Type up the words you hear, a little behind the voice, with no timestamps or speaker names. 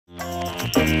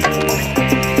Thank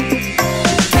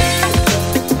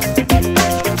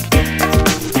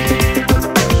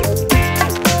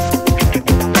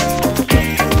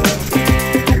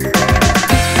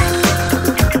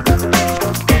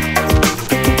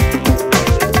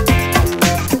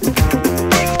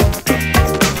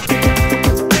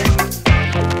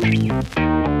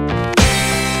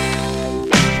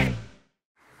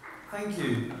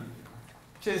you.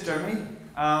 Cheers, Jeremy.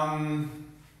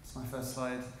 That's my first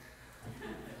slide.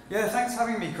 Yeah, thanks for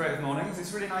having me, Creative Mornings.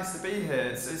 It's really nice to be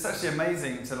here. It's actually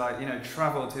amazing to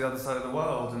travel to the other side of the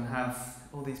world and have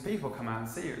all these people come out and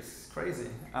see you. It's crazy.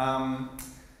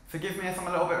 Forgive me if I'm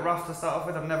a little bit rough to start off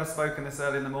with. I've never spoken this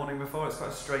early in the morning before. It's quite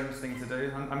a strange thing to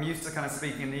do. I'm used to kind of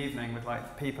speaking in the evening with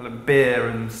people and beer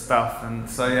and stuff, and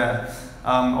so yeah.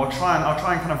 I'll try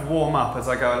and kind of warm up as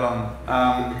I go along.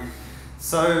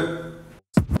 So.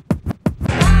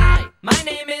 Hi, my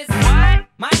name is. What?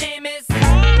 My name is.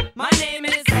 My name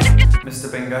is. Mr.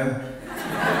 Bingo.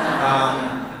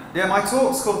 Yeah, my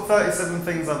talk's called 37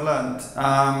 Things I've Learned.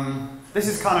 This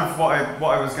is kind of what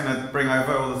I was going to bring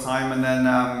over all the time, and then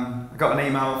I got an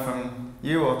email from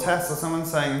you or Tess or someone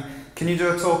saying, can you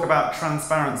do a talk about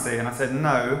transparency? And I said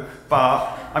no,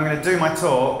 but I'm going to do my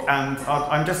talk, and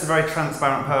I'm just a very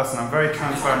transparent person. I'm very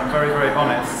transparent, very, very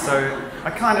honest. So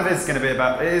I kind of is going to be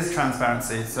about, it is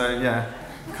transparency. So yeah,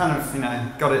 kind of,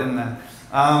 got it in there.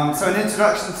 So an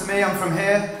introduction to me, I'm from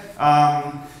here.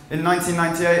 In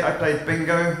 1998, I played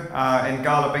bingo in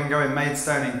Gala Bingo in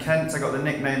Maidstone in Kent. I got the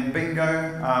nickname Bingo.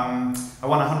 I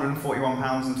won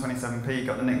 £141 and 27p,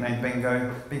 got the nickname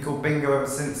Bingo. Been called Bingo ever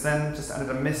since then, just added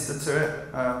a mister to it.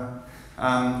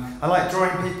 I like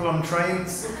drawing people on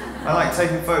trains. I like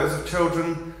taking photos of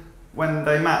children when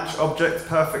they match objects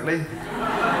perfectly, even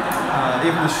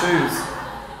the shoes.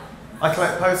 I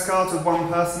collect postcards with one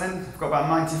person in. I've got about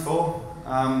 94.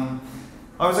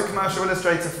 I was a commercial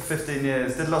illustrator for 15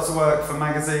 years, did lots of work for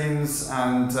magazines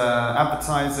and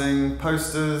advertising,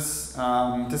 posters,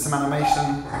 did some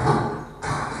animation.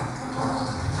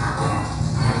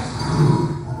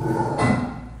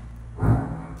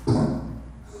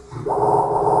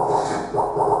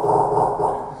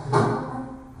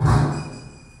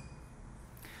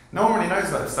 No one really knows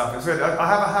about this stuff. It's weird. I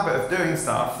have a habit of doing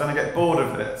stuff, then I get bored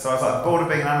of it. So I was like bored of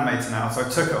being an animator now, so I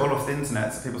took it all off the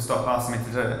internet so people stopped asking me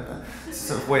to do it. But it's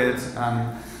sort of weird.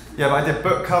 Yeah, but I did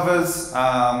book covers,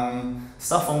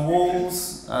 stuff on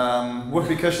walls,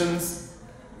 whoopee cushions.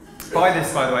 Buy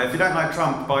this, by the way. If you don't like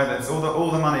Trump, buy this. All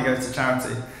the money goes to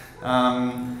charity.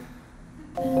 Done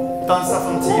stuff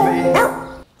on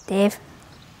TV. Dave.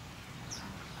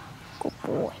 Good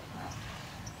boy.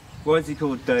 Why is he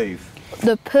called Dave?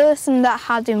 The person that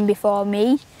had him before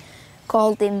me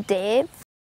called him Dave.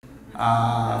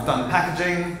 I've done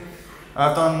packaging.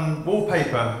 I've done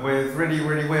wallpaper with really,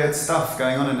 really weird stuff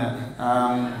going on in it.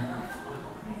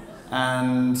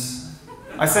 And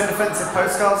I send offensive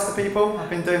postcards to people. I've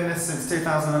been doing this since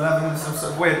 2011. Some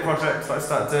sort of weird projects that I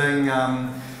started doing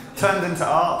turned into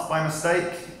art by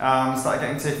mistake. Started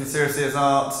getting taken seriously as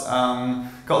art.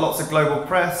 Got lots of global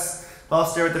press.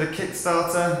 Last year I did a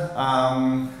Kickstarter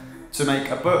to make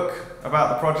a book about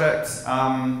the project.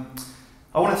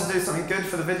 I wanted to do something good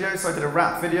for the video, so I did a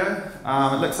rap video.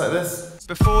 It looks like this.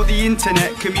 Before the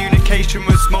internet, communication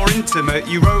was more intimate.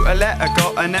 You wrote a letter,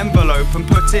 got an envelope and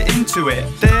put it into it.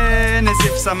 Then, as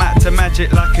if some act of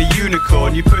magic like a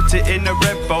unicorn, you put it in a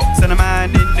red box and a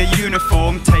man in a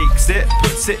uniform takes it,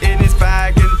 puts it in his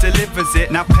bag and delivers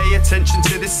it. Now pay attention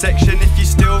to this section if you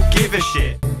still give a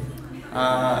shit.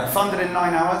 Funded in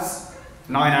 9 hours.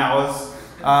 9 hours.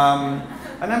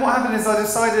 And then what happened is I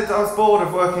decided I was bored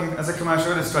of working as a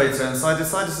commercial illustrator, and so I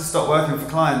decided to stop working for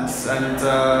clients and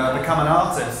become an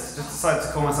artist. Just decided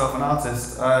to call myself an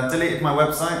artist. Deleted my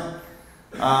website,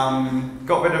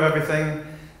 got rid of everything,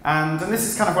 and this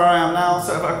is kind of where I am now,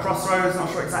 sort of at a crossroads, not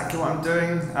sure exactly what I'm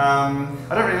doing.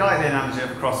 I don't really like the analogy of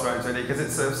a crossroads really, because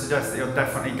it sort of suggests that you're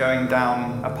definitely going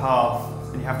down a path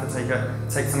and you have to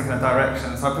take some kind of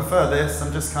direction. So I prefer this.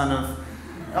 I'm just kind of,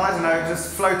 I don't know,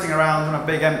 just floating around on a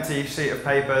big empty sheet of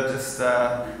paper, just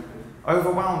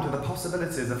overwhelmed with the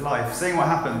possibilities of life, seeing what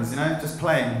happens, just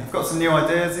playing. I've got some new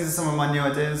ideas. These are some of my new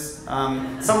ideas.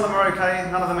 Some of them are okay,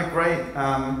 none of them are great.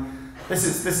 This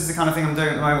is the kind of thing I'm doing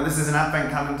at the moment. This is an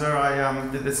advent calendar. I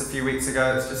did this a few weeks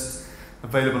ago. It's just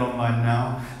available online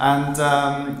now. And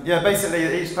yeah, basically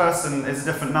each person is a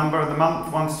different number of the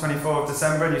month, 1 to 24 of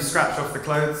December, and you scratch off the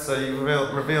clothes, so you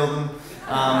reveal them.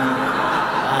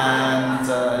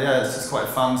 Yeah, it's just quite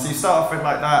fun. So you start off with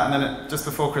like that, and then just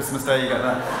before Christmas Day you get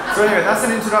that. So anyway, that's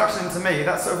an introduction to me.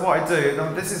 That's sort of what I do.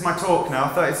 This is my talk now,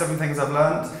 37 Things I've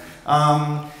Learned.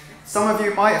 Some of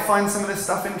you might find some of this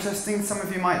stuff interesting, some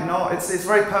of you might not. It's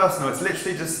very personal. It's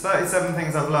literally just 37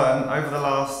 things I've learned over the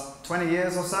last 20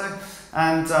 years or so.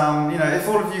 And you know, if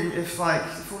all of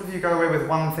you go away with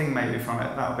one thing maybe from it,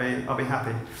 I'll be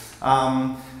happy.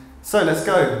 So let's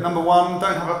go. Number one,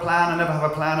 don't have a plan. I never have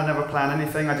a plan. I never plan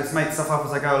anything. I just make stuff up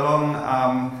as I go along.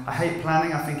 I hate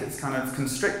planning. I think it's kind of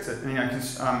constricts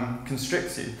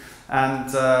you.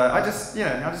 And I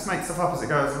just make stuff up as it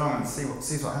goes along and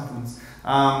sees what happens.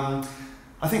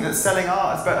 I think that selling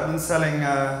art is better than selling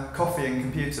coffee and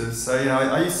computers. So you know,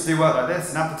 I used to do work like this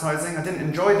in advertising. I didn't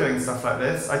enjoy doing stuff like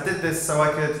this. I did this so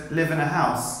I could live in a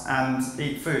house and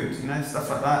eat food. You know, stuff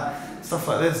like that. Stuff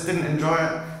like this. Didn't enjoy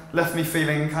it. Left me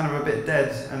feeling kind of a bit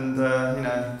dead and you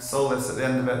know, soulless at the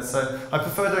end of it. So I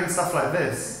prefer doing stuff like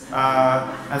this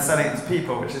and selling it to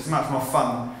people, which is much more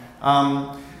fun.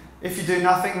 If you do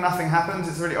nothing, nothing happens.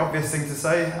 It's a really obvious thing to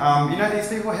say. You know these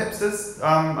people, hipsters?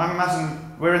 I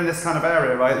imagine we're in this kind of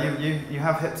area, right? You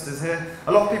have hipsters here.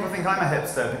 A lot of people think I'm a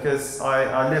hipster because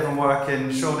I live and work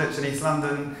in Shoreditch in East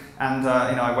London, and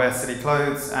you know, I wear silly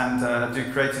clothes and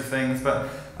do creative things. But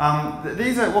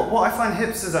these are what I find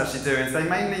hipsters actually do is they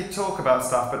mainly talk about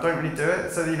stuff but don't really do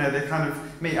it. So you know, they kind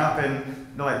of meet up in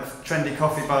like trendy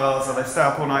coffee bars, or they stay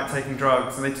up all night taking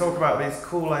drugs, and they talk about these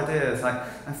cool ideas like,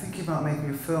 I'm thinking about making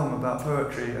a film about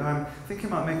poetry, I'm thinking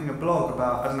about making a blog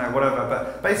about, I don't know, whatever.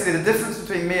 But basically the difference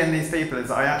between me and these people is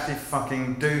that I actually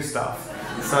fucking do stuff.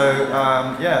 So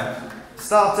yeah.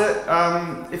 Start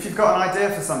it. If you've got an idea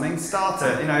for something, start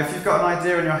it. You know, if you've got an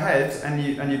idea in your head and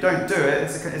you don't do it,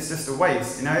 it's just a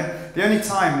waste. You know, the only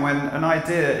time when an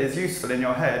idea is useful in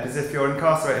your head is if you're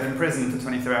incarcerated in prison for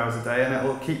 23 hours a day, and it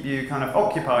will keep you kind of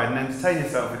occupied and entertain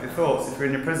yourself with your thoughts if you're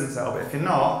in your prison cell. But if you're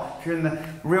not, if you're in the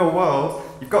real world,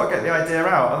 you've got to get the idea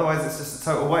out. Otherwise, it's just a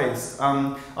total waste.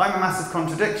 I'm a massive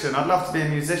contradiction. I'd love to be a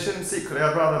musician. Secretly,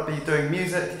 I'd rather be doing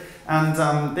music.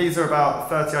 And these are about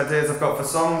 30 ideas I've got for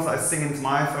songs that I sing into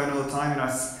my iPhone all the time. You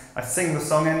know, I sing the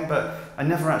song in, but I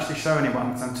never actually show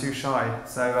anyone because I'm too shy.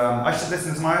 So I should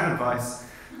listen to my own advice.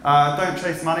 Don't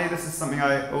chase money. This is something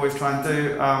I always try and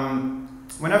do.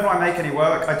 Whenever I make any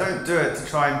work, I don't do it to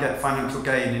try and get financial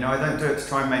gain. You know, I don't do it to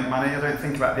try and make money. I don't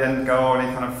think about the end goal or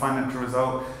any kind of financial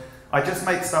result. I just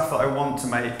make stuff that I want to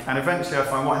make, and eventually I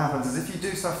find what happens is if you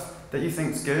do stuff that you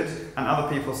think's good and other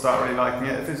people start really liking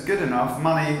it, if it's good enough,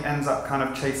 money ends up kind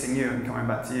of chasing you and coming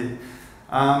back to you.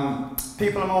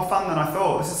 People are more fun than I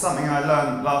thought. This is something I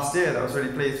learned last year that I was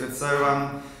really pleased with. So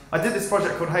I did this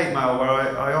project called Hate Mail where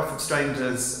I offered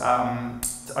strangers, I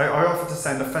offered to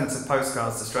send offensive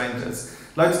postcards to strangers.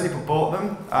 Loads of people bought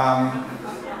them,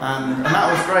 and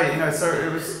that was great, you know, so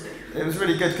it was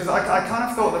really good because I kind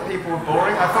of thought that people were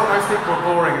boring. I thought most people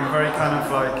were boring and very kind of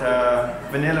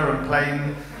like vanilla and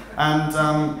plain.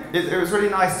 And it was really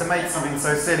nice to make something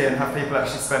so silly and have people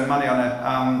actually spend money on it.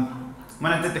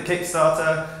 When I did the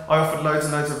Kickstarter, I offered loads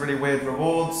and loads of really weird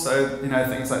rewards. So, you know,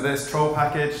 things like this, troll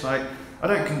package. Like, I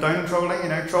don't condone trolling, you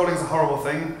know, trolling's a horrible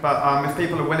thing. But if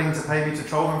people are willing to pay me to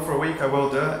troll them for a week, I will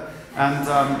do it.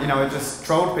 And, you know, I just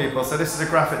trolled people. So this is a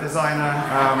graphic designer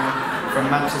from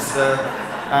Manchester.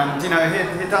 And, you know,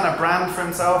 he'd done a brand for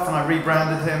himself and I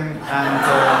rebranded him.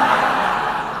 And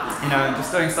you know, and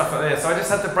just doing stuff like this. So I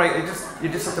just had to break, you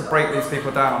just have to break these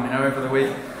people down, you know, over the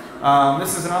week.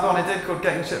 This is another one I did called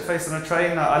Getting Shit-Faced on a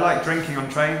Train. I like drinking on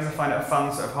trains. I find it a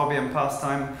fun sort of hobby and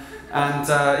pastime. And,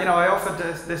 you know, I offered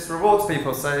this rewards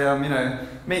people, say, you know,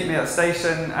 meet me at the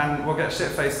station and we'll get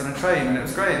shit-faced on a train. And it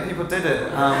was great, and people did it.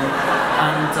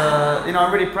 You know,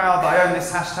 I'm really proud that I own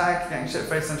this hashtag, Getting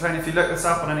Shit-Faced on a Train. If you look this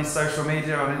up on any social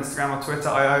media, on Instagram or Twitter,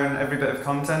 I own every bit of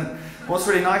content. What's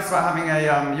really nice about having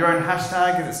your own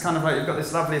hashtag is it's kind of like you've got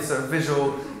this lovely sort of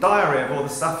visual diary of all the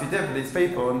stuff you did with these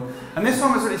people. And this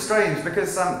one was really strange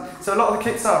because so a lot of the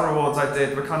Kickstarter rewards I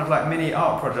did were kind of like mini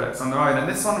art projects on their own, and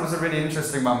this one was a really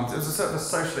interesting one. It was a sort of a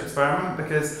social experiment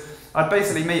because I'd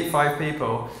basically meet 5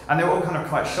 people, and they were all kind of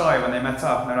quite shy when they met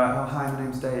up, and they're like, oh, hi, my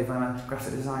name's Dave, I'm a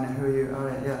graphic designer, who are you? Oh,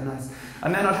 yeah, nice.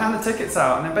 And then I'd hand the tickets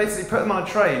out, and then basically put them on a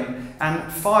train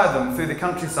and fire them through the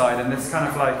countryside in this kind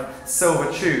of like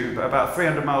silver tube at about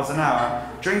 300 miles an hour,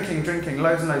 drinking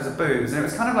loads and loads of booze, and it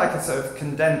was kind of like a sort of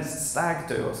condensed stag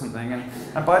do or something,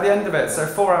 and by the end of it, so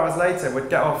 4 hours later, we'd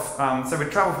get off, so we'd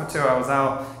travel for 2 hours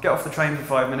out, get off the train for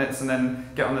 5 minutes, and then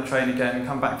get on the train again and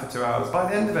come back for 2 hours. By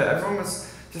the end of it, everyone was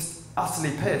just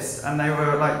utterly pissed, and they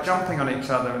were like jumping on each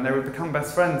other, and they would become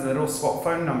best friends, and they'd all swap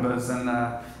phone numbers, and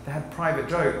they had private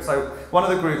jokes. So one of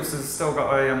the groups has still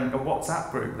got a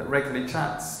WhatsApp group that regularly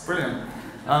chats. Brilliant.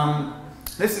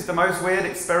 This is the most weird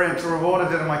experiential reward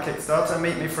I did on my Kickstarter.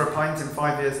 Meet me for a pint in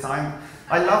 5 years' time.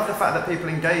 I love the fact that people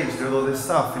engaged with all this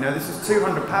stuff. You know, this was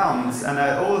 £200 and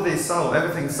all of these sold,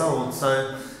 everything's sold.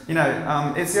 So, you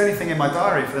know, it's the only thing in my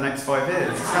diary for the next 5 years.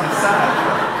 It's kind of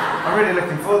sad, but I'm really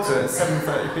looking forward to it. It's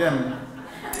 7:30 p.m.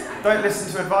 Don't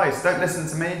listen to advice, don't listen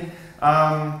to me.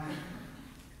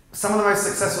 Some of the most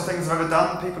successful things I've ever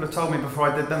done, people have told me before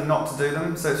I did them not to do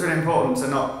them. So it's really important to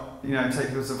not, you know, take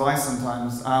people's advice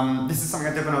sometimes. This is something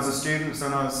I did when I was a student, so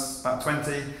when I was about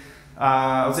 20.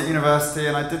 I was at university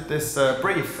and I did this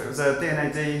brief. It was a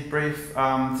D&AD brief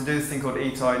to do this thing called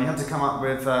ETI, and you had to come up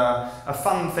with a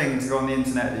fun thing to go on the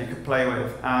internet that you could play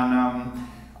with. And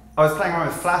I was playing around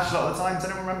with Flash a lot of the time. Does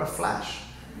anyone remember Flash?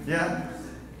 Yeah?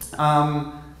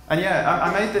 And yeah,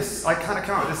 I made this, I kind of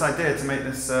came up with this idea to make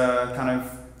this kind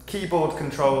of keyboard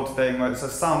controlled thing where it's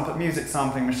a music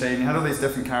sampling machine. You had all these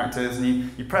different characters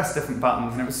and you press different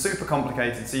buttons, and it was super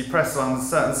complicated. So you press ones,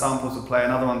 certain samples would play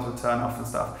and other ones would turn off and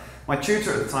stuff. My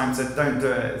tutor at the time said, don't do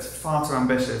it, it's far too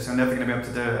ambitious, you're never going to be able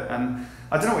to do it. And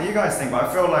I don't know what you guys think, but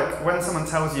I feel like when someone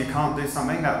tells you you can't do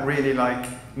something, that really like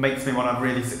makes me want to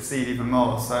really succeed even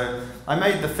more. So I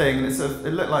made the thing, and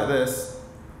it looked like this.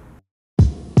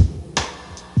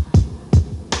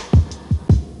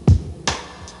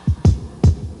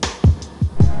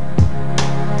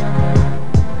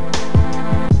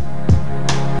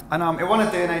 And it won a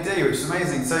D&AD, which is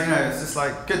amazing. So, you know, it's just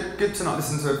like good to not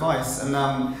listen to advice.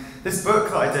 And this book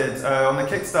that I did on the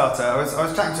Kickstarter, I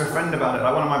was chatting to a friend about it,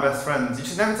 like one of my best friends. You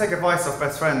should never take advice off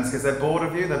best friends because they're bored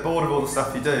of you, they're bored of all the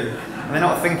stuff you do, and they're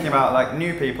not thinking about like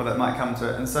new people that might come to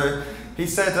it. And so he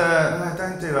said, no,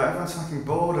 don't do that, everyone's fucking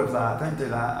bored of that, don't do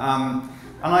that.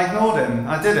 And I ignored him,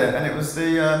 I did it, and it was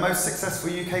the most successful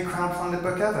UK crowdfunded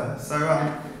book ever. So,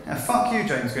 yeah, fuck you,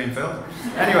 James Greenfield.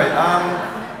 Anyway,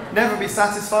 never be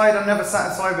satisfied. I'm never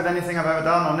satisfied with anything I've ever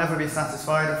done. I'll never be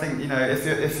satisfied. I think, you know, if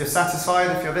you're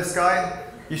satisfied, if you're this guy,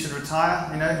 you should retire.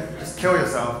 You know, just kill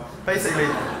yourself. Basically,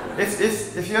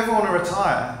 if you ever want to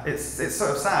retire, it's sort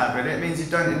of sad, really. It means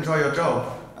you don't enjoy your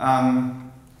job.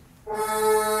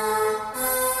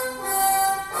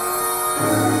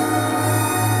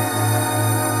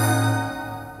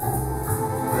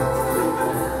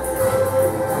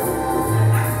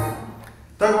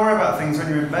 Don't worry about things when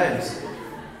you're in bed.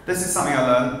 This is something I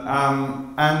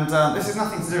learned, and this has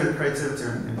nothing to do with creativity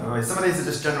or anything, by the way. Some of these are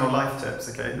just general life tips,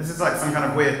 okay? This is like some kind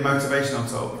of weird motivational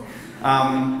talk.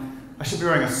 I should be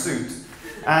wearing a suit.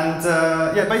 And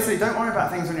yeah, basically, don't worry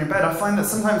about things when you're in bed. I find that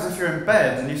sometimes if you're in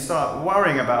bed and you start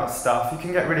worrying about stuff, you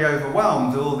can get really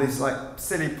overwhelmed with all these like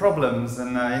silly problems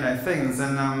and you know, things,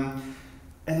 and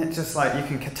it just like, you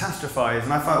can catastrophize.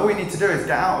 And I find all you need to do is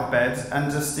get out of bed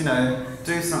and just, you know,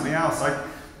 do something else.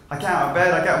 I get out of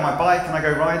bed, I get on my bike and I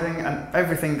go riding and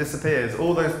everything disappears,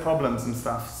 all those problems and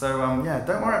stuff. So yeah,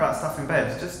 don't worry about stuff in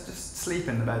bed, just sleep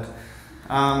in the bed.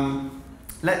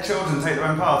 Let children take their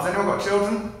own paths. Anyone got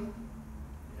children?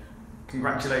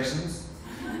 Congratulations.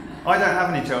 I don't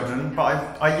have any children,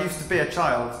 but I used to be a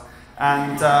child.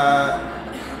 And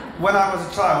when I was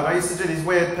a child, I used to do these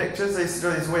weird pictures. I used to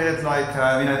do these weird, like,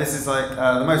 you know, this is like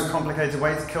the most complicated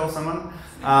way to kill someone.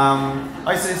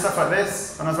 I used to do stuff like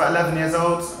this when I was about 11 years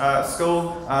old at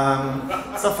school.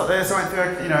 Stuff like this. I went through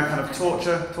a, you know, kind of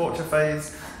torture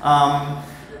phase.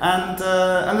 And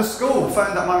the school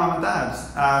phoned up my mum and dad.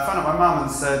 Phoned up my mum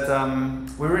and said,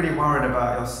 we're really worried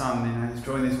about your son, you know, he's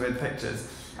drawing these weird pictures.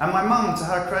 And my mum, to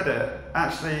her credit,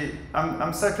 actually,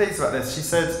 I'm so pleased about this. She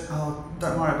said, oh,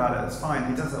 don't worry about it, it's fine,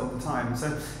 he does it all the time.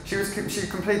 So she was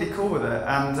completely cool with it,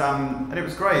 and it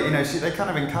was great. You know, they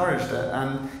kind of encouraged it.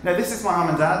 And you know, this is my mum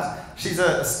and dad. She's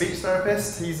a speech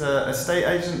therapist, he's a estate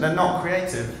agent. They're not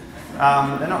creative.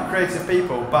 They're not creative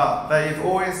people, but they've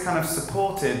always kind of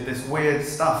supported this weird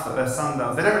stuff that their son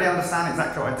does. They don't really understand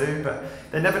exactly what I do,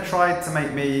 but they never tried to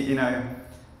make me, you know,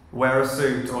 wear a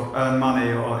suit or earn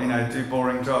money or, you know, do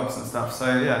boring jobs and stuff.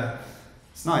 So yeah,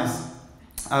 it's nice.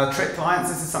 Trick clients.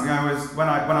 This is something I always, when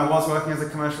I was working as a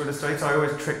commercial illustrator, I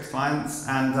always tricked clients.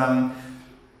 And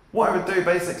what I would do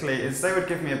basically is they would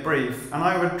give me a brief and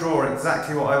I would draw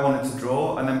exactly what I wanted to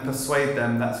draw and then persuade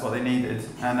them that's what they needed.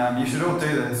 And you should all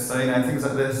do this. So, you know, things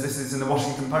like this. This is in the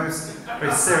Washington Post,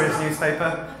 very serious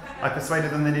newspaper. I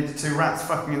persuaded them they needed 2 rats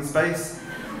fucking in space.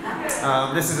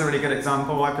 This is a really good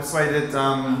example. I persuaded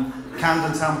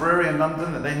Camden Town Brewery in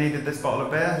London that they needed this bottle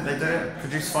of beer. They did it,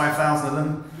 produced 5,000 of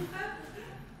them.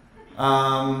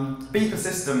 Be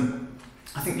persistent.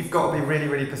 I think you've got to be really,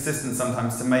 really persistent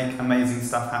sometimes to make amazing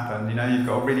stuff happen. You know, you've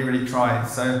got to really, really try.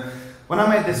 So when I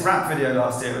made this rap video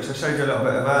last year, which I showed you a little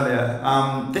bit of earlier,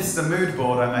 this is a mood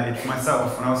board I made for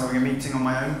myself when I was having a meeting on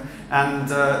my own. And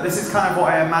this is kind of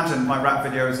what I imagined my rap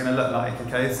video was going to look like,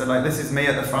 okay? So like, this is me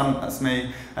at the front, that's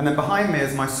me. And then behind me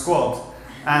is my squad.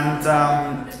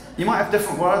 And you might have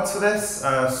different words for this: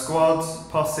 squad,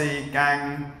 posse,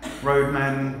 gang,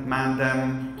 roadmen,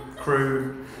 mandem,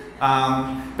 crew.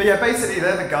 But yeah, basically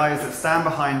they're the guys that stand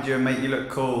behind you and make you look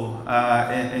cool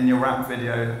in your rap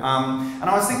video. And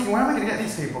I was thinking, where am I going to get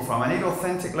these people from? I need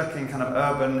authentic looking kind of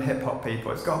urban hip hop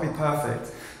people. It's got to be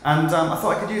perfect. And I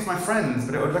thought I could use my friends,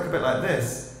 but it would look a bit like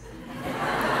this.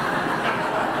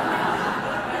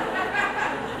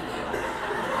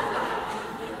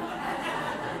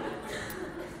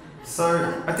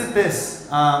 So I did this.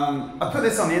 I put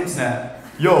this on the internet.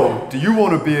 Yo, do you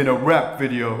want to be in a rap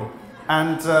video?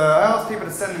 And I asked people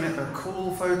to send me a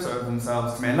cool photo of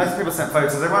themselves to me, and loads of people sent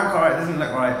photos. They weren't quite right, they didn't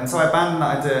look right, and so I abandoned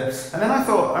that idea. And then I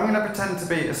thought, I'm going to pretend to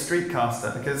be a street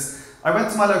caster, because I went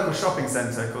to my local shopping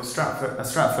centre called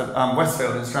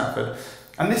Westfield in Stratford,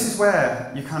 and this is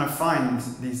where you kind of find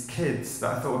these kids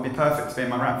that I thought would be perfect to be in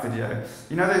my rap video.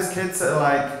 You know those kids that are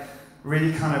like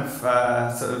really kind of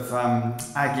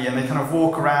aggy, and they kind of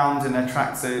walk around in their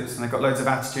tracksuits, and they've got loads of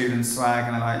attitude and swag,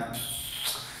 and they're like,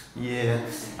 yeah.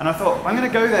 And I thought, I'm going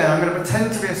to go there and I'm going to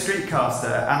pretend to be a street caster,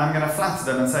 and I'm going to flatter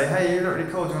them and say, hey, you look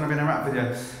really cool, do you want to be in a rap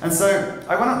video? And so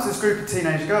I went up to this group of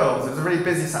teenage girls. It was a really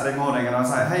busy Saturday morning, and I was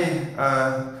like, hey,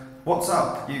 what's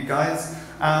up, you guys?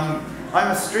 I'm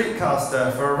a street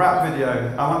caster for a rap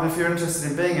video. I wonder if you're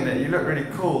interested in being in it. You look really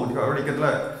cool, you've got a really good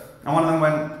look. And one of them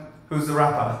went, who's the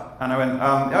rapper? And I went,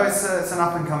 oh, it's an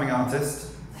up-and-coming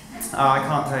artist. I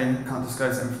can't tell you, can't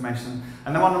disclose that information.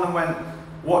 And then one of them went,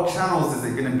 what channels is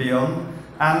it going to be on?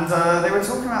 And they were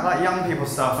talking about like young people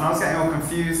stuff, and I was getting all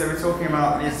confused. They were talking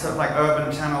about these sort of like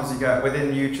urban channels you get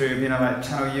within YouTube, you know, like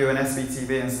Channel U and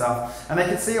SVTV and stuff. And they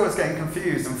could see I was getting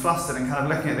confused and flustered and kind of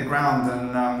looking at the ground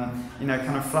and, you know,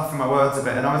 kind of fluffing my words a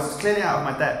bit. And I was clearly out of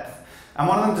my depth. And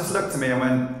one of them just looked at me and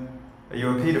went, are you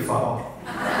a paedophile?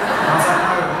 And I was like,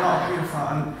 no, I'm not a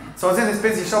paedophile. And so I was in this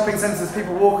busy shopping centre, there's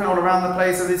people walking all around the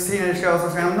place, with these teenage girls. I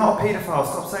was going, I'm not a paedophile,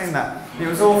 stop saying that. It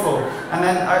was awful. And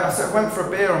then I sort of went for a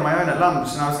beer on my own at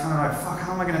lunch, and I was kind of like, fuck,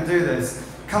 how am I going to do this?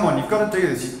 Come on, you've got to do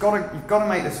this. You've got to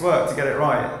make this work to get it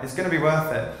right. It's going to be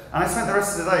worth it. And I spent the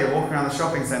rest of the day walking around the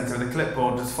shopping centre with a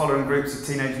clipboard, just following groups of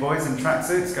teenage boys in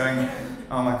tracksuits, going,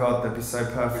 oh my God, they'd be so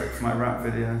perfect for my rap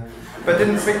video. But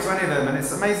didn't speak to any of them, and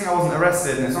it's amazing I wasn't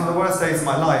arrested, and it's one of the worst days of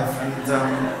my life.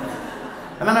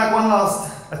 And then I had one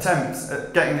last attempt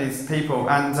at getting these people,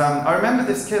 and I remember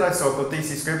this kid I saw called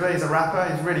DC Scribbler. He's a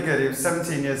rapper, he's really good. He was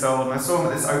 17 years old, and I saw him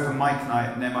at this open mic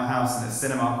night near my house in this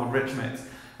cinema called Rich Mix.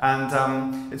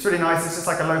 And it's really nice. It's just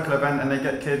like a local event, and they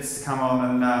get kids to come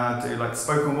on and do like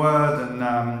spoken word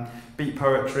and beat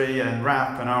poetry and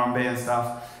rap and R&B and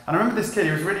stuff. And I remember this kid,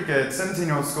 he was really good,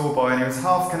 17-year-old schoolboy, and he was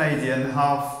half Canadian,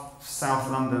 half South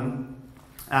London.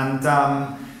 And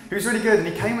he was really good, and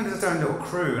he came with his own little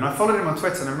crew, and I followed him on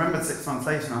Twitter, and I remembered 6 months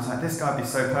later, and I was like, this guy would be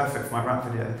so perfect for my rap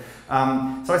video.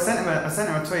 So I sent him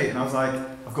a tweet, and I was like,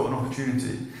 I've got an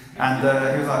opportunity. And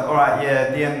he was like, all right,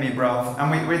 yeah, DM me, bruv.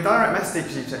 And we direct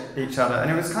messaged each other, and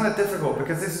it was kind of difficult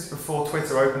because this is before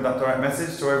Twitter opened up direct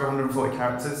message to over 140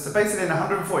 characters. So basically in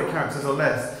 140 characters or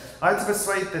less, I had to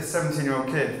persuade this 17-year-old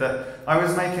kid that I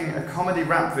was making a comedy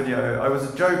rap video, I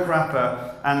was a joke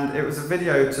rapper, and it was a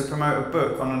video to promote a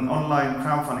book on an online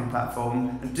crowdfunding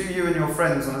platform, and do you and your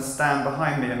friends want to stand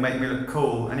behind me and make me look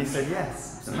cool? And he said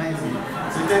yes. It's amazing.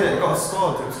 So he did it, got a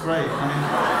squad, it was great. I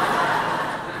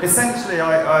mean, essentially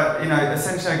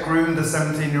I groomed a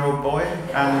 17-year-old boy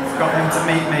and got him to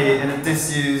meet me in a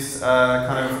disused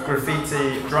kind of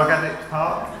graffiti drug addict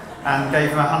park, and gave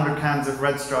him 100 cans of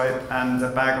Red Stripe and a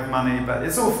bag of money, but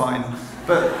it's all fine.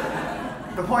 But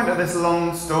the point of this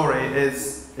long story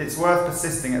is it's worth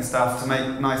persisting at stuff to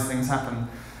make nice things happen.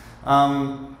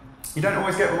 You don't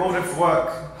always get rewarded for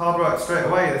hard work straight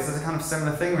away. This is a kind of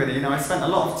similar thing really. You know, I spent a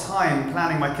lot of time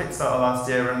planning my Kickstarter last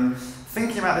year and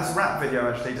thinking about this rap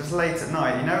video actually, just late at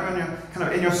night. You know, when you're kind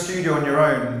of in your studio on your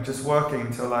own, just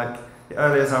working till like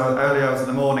early hours of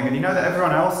the morning, and you know that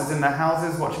everyone else is in their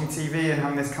houses watching TV and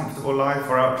having this comfortable life,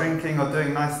 or out drinking or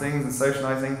doing nice things and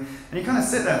socialising, and you kind of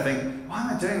sit there and think, why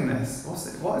am I doing this?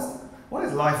 What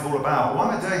is life all about? Why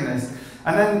am I doing this?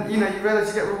 And then, you know, you realise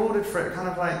you get rewarded for it kind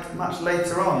of like much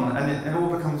later on, and it all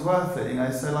becomes worth it, you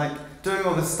know, so like doing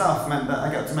all this stuff meant that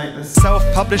I got to make this.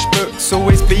 Self-published books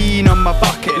always been on my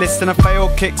bucket list, and a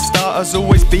failed Kickstarter's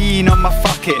always been on my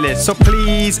fuck it list. So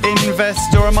please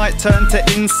invest, or I might turn to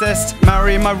incest,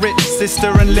 marry my rich sister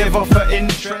and live off her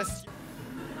interest.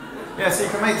 Yeah, so you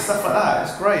can make stuff like that.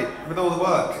 It's great with all the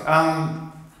work.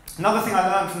 Another thing I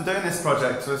learned from doing this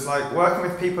project was like working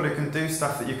with people who can do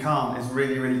stuff that you can't is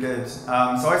really, really good. So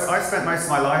I spent most of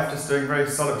my life just doing very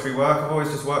solitary work. I've always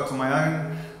just worked on my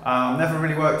own. Never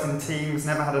really worked in teams,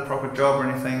 never had a proper job or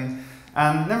anything.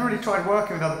 and never really tried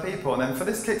working with other people. And then for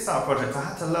this Kickstarter project, I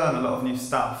had to learn a lot of new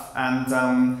stuff. And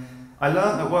I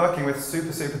learned that working with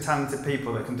super, super talented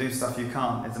people that can do stuff you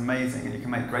can't is amazing, and you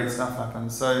can make great stuff happen.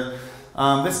 So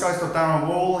this guy's called Darren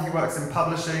Wall. He works in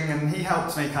publishing, and he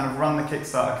helped me kind of run the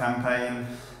Kickstarter campaign.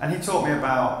 And he taught me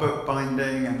about book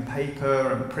binding and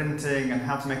paper and printing and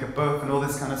how to make a book and all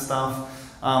this kind of stuff.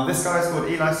 This guy's called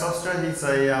Eli Sostra. He's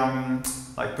a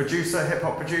producer, hip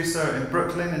hop producer in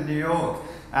Brooklyn in New York.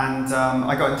 And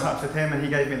I got in touch with him, and he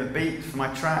gave me the beat for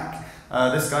my track.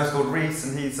 This guy's called Reese,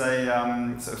 and he's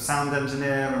a sort of sound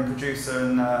engineer and producer,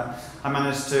 and I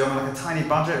managed to, on like a tiny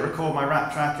budget, record my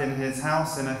rap track in his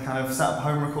house in a kind of set up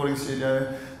home recording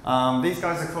studio. These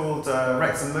guys are called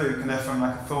Rex and Luke, and they're from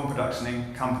like a film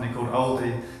production company called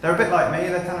Oldie. They're a bit like me.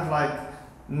 They're kind of like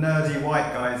nerdy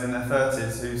white guys in their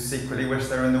 30s who secretly wish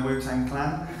they were in the Wu-Tang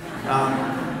Clan.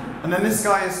 And then this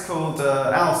guy is called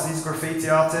Alce. He's a graffiti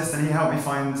artist, and he helped me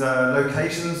find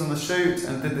locations on the shoot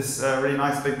and did this really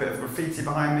nice big bit of graffiti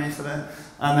behind me for them.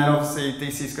 And then obviously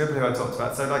DC Scribbler, who I talked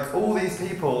about. So like all these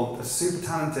people are super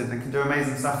talented and can do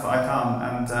amazing stuff that I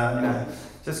can't. And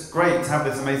just great to have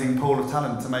this amazing pool of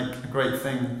talent to make a great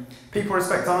thing. People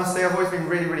respect honesty. I've always been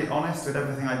really, really honest with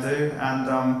everything I do, and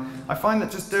I find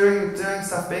that just doing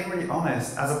stuff, being really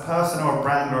honest as a person or a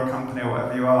brand or a company or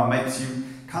whatever you are, makes you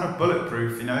kind of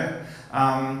bulletproof, you know?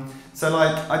 So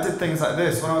like, I did things like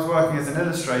this. When I was working as an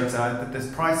illustrator, I did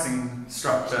this pricing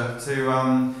structure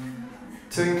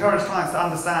to encourage clients to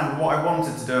understand what I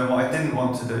wanted to do and what I didn't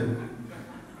want to do.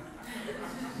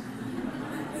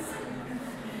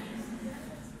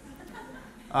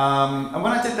 And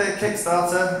when I did the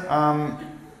Kickstarter,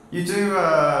 you do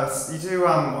what's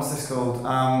this called?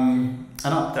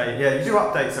 An update. Yeah, you do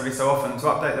updates every so often to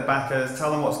update the backers,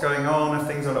 tell them what's going on, if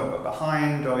things are a little bit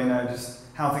behind, or just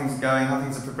how things are going, how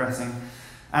things are progressing.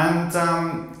 And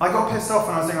I got pissed off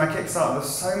when I was doing my Kickstarter. There's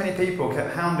so many people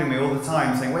kept hounding me all the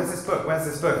time, saying, "Where's this book? Where's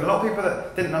this book?" And a lot of people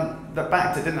that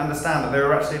backed it didn't understand that they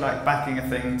were actually like backing a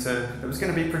thing that was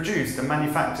going to be produced and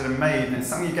manufactured and made, and it's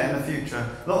something you get in the future.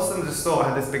 Lots of them just thought I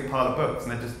had this big pile of books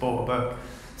and they just bought a book.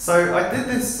 So I did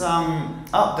this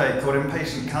update called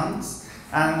Impatient Cunts,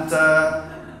 and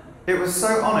it was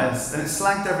so honest, and it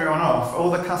slagged everyone off, all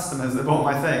the customers that bought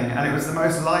my thing, and it was the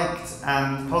most liked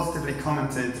and positively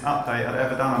commented update I'd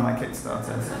ever done on my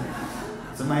Kickstarter. So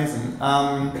it's amazing.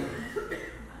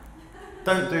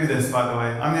 Don't do this, by the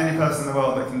way. I'm the only person in the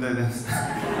world that can do this.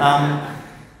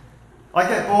 I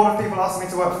get bored of people asking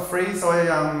me to work for free, so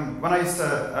when I used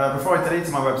to, before I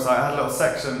deleted my website, I had a little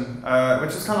section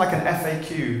which was kind of like an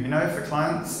FAQ, for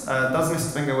clients. Does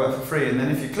Mr. Bingo work for free? And then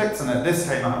if you clicked on it, this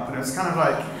came up, and it was kind of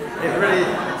like,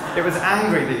 it was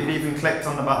angry that you'd even clicked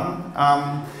on the button.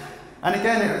 And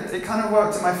again, it kind of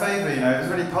worked in my favour, it was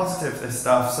really positive, this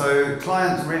stuff. So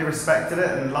clients really respected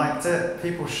it and liked it.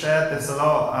 People shared this a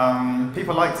lot.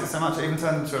 People liked it so much, it even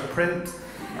turned into a print.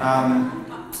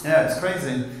 Yeah, it's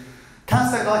crazy.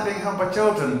 Cats don't like being held by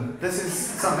children. This is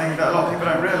something that a lot of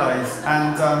people don't realise.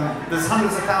 And there's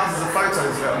hundreds of thousands of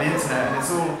photos of it on the internet, and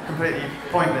it's all completely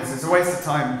pointless. It's a waste of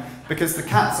time, because the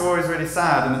cats are always really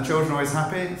sad and the children are always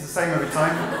happy. It's the same every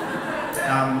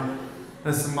time.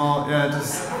 There's some more,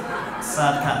 just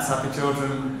sad cats, happy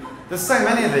children. There's so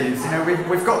many of these,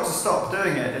 we've got to stop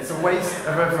doing it. It's a waste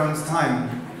of everyone's time.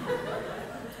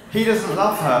 He doesn't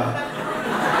love her.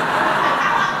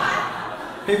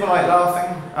 People like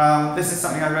laughing. This is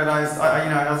something I realised,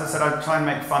 as I said, I try and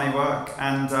make funny work,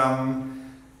 and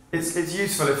it's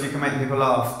useful if you can make people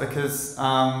laugh, because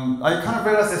I kind of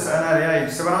realised this at an early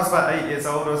age. So when I was about 8 years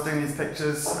old, I was doing these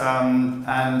pictures, and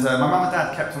my mum and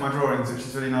dad kept all my drawings, which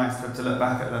is really nice to look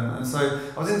back at them. And so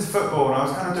I was into football, and I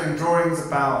was kind of doing drawings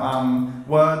about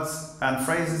words and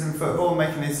phrases in football,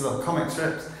 making these little comic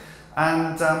strips.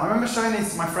 And I remember showing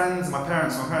these to my friends and my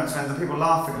parents' friends, and people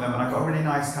laughing at them, and I got a really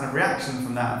nice kind of reaction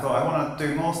from that. I thought, I want to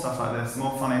do more stuff like this,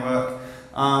 more funny work.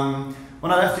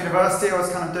 When I left university, I was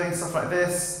kind of doing stuff like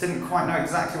this, didn't quite know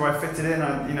exactly where I fitted in.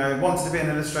 I wanted to be an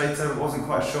illustrator, but wasn't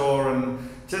quite sure, and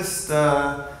just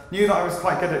knew that I was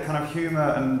quite good at kind of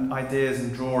humour and ideas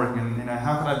and drawing, and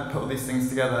how could I put all these things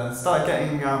together. Started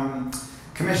getting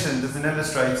commissioned as an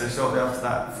illustrator shortly after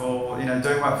that for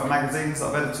doing work for magazines,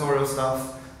 like editorial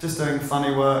stuff. Just doing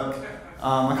funny work.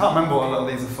 I can't remember what a lot of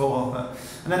these are for.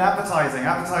 And then advertising.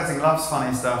 Advertising loves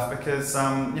funny stuff, because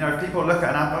if people look at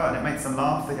an advert and it makes them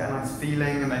laugh, they get a nice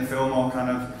feeling and they feel more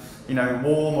kind of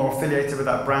warm or affiliated with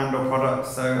that brand or product.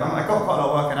 So I got quite a lot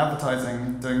of work in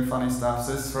advertising, doing funny stuff.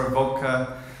 So this is for a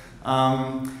vodka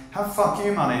Have fuck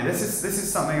you money. This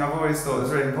is something I've always thought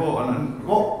is really important. And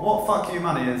what fuck you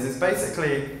money is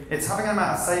basically it's having an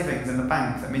amount of savings in the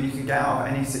bank that mean you can get out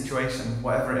of any situation,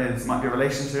 whatever it is. It might be a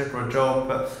relationship or a job,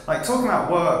 but like talking about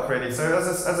work really. So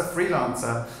as a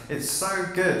freelancer, it's so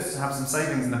good to have some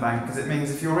savings in the bank because it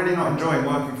means if you're really not enjoying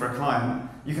working for a client,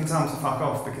 you can tell them to fuck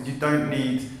off because you don't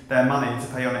need their money to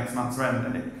pay your next month's rent,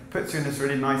 and it puts you in this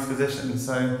really nice position.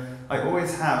 So I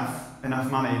always have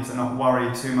enough money to not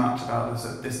worry too much about the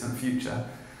sort of distant future.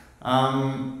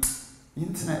 The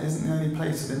internet isn't the only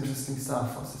place with interesting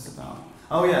stuff. What's this about?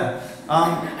 Oh yeah,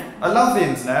 I love the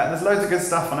internet. There's loads of good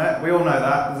stuff on it. We all know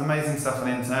that. There's amazing stuff on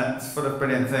the internet. It's full of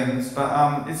brilliant things.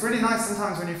 But it's really nice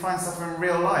sometimes when you find stuff in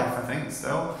real life, I think,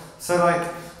 still. So like,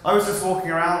 I was just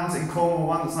walking around in Cornwall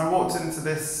once and I walked into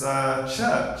this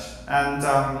church. And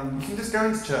you can just go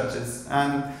into churches.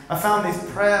 And I found these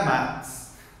prayer mats.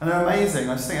 And they're amazing.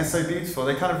 I just think they're so beautiful.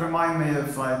 They kind of remind me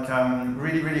of like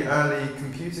really, really early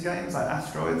computer games, like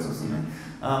Asteroids or something.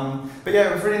 But yeah,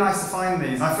 it was really nice to find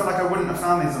these. I feel like I wouldn't have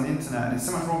found these on the internet, and it's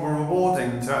so much more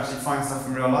rewarding to actually find stuff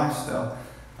in real life still.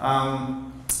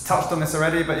 Touched on this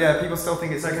already, but yeah, people still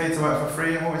think it's okay to work for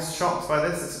free. I'm always shocked by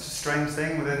this. It's such a strange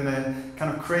thing within the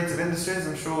kind of creative industries.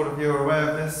 I'm sure all of you are aware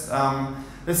of this.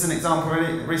 This is an example.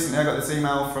 Really recently, I got this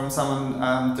email from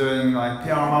someone doing like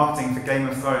PR marketing for Game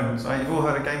of Thrones. Right? You've all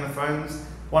heard of Game of Thrones,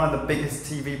 one of the biggest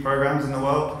TV programs in the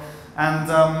world. And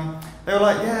they were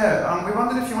like, yeah, we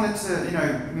wondered if you wanted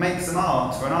to, make some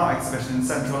art for an art exhibition in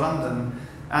central London.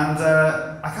 And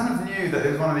I kind of knew that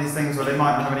it was one of these things where they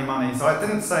might not have any money. So I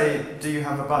didn't say, do you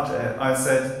have a budget? I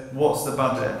said, what's the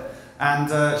budget?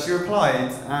 And she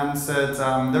replied and said,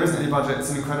 there isn't any budget, it's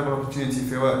an incredible opportunity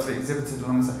for your work to be exhibited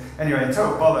alongside. Anyway,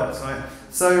 total bollocks, right?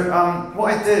 So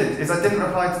what I did is I didn't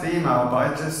reply to the email, but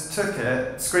I just took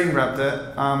it, screen grabbed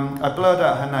it, I blurred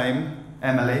out her name,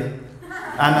 Emily,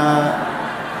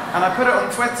 and I put it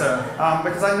on Twitter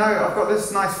because I know I've got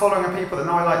this nice following of people that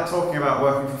know I like talking about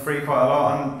working for free quite a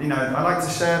lot, and I like to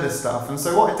share this stuff. And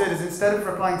so what I did is instead of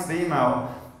replying to the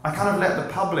email, I kind of let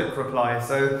the public reply.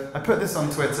 So I put this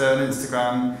on Twitter and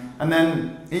Instagram, and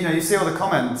then you see all the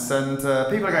comments, and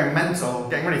people are going mental,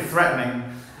 getting really threatening.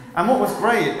 And what was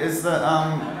great is that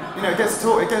it gets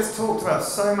talked about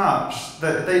so much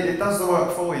that it does the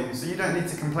work for you. So you don't need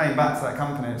to complain back to that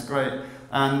company. It's great.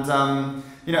 And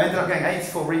ended up getting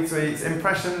 84 retweets,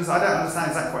 impressions. I don't understand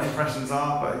exactly what impressions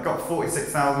are, but it got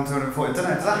 46,240. I don't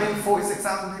know, does that mean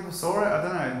 46,000 people saw it? I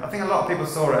don't know. I think a lot of people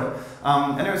saw it.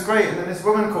 And it was great. And then this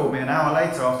woman called me an hour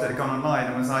later after it had gone online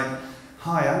and was like,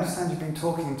 hi, I understand you've been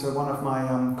talking to one of my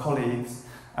colleagues.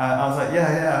 I was like, yeah,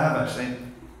 I have actually.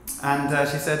 And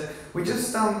she said, we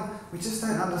just don't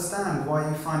understand why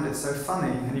you find it so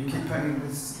funny and you keep putting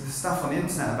this stuff on the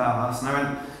internet about us. And I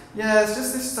went, yeah, it's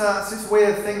just this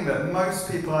weird thing that most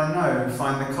people I know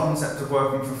find the concept of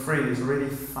working for free is really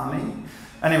funny.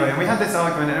 Anyway, we had this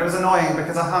argument and it was annoying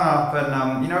because I hung up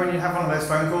and when you have one of those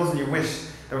phone calls and you wish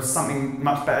there was something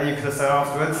much better you could have said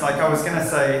afterwards, like I was going to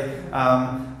say,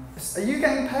 are you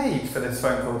getting paid for this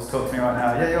phone call to talk to me right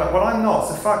now? Yeah, you're like, well I'm not,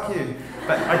 so fuck you.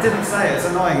 But I didn't say it, it's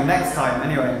annoying, next time,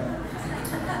 anyway.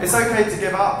 It's okay to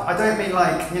give up. I don't mean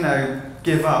like,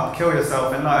 give up, kill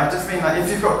yourself, and I just mean like if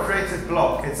you've got creative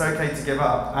block, it's okay to give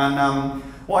up. And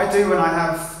what I do when I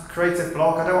have creative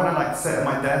block, I don't want to like sit at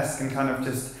my desk and kind of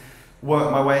just work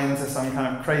my way into some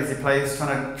kind of crazy place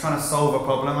trying to solve a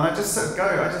problem. And I just sort of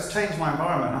go, I just change my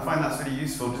environment. I find that's really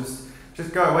useful. Just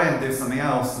go away and do something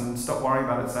else and stop worrying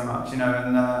about it so much, and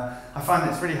I find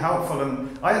it's really helpful.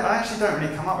 And I actually don't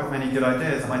really come up with many good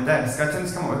ideas at my desk. I tend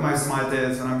to come up with most of my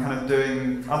ideas when I'm kind of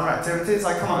doing other activities.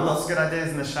 I come up with lots of good ideas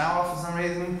in the shower for some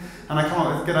reason, and I come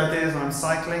up with good ideas when I'm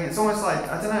cycling. It's almost like,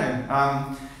 I don't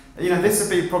know, this would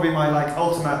be probably my like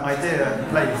ultimate idea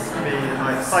place, would be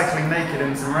like cycling naked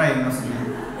in some rain or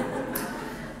something.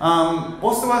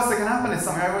 What's the worst that can happen is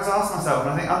something I always ask myself,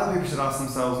 and I think other people should ask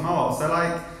themselves more. So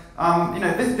like,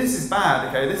 this is bad,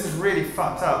 okay? This is really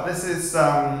fucked up. This is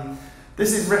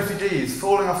refugees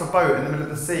falling off a boat in the middle of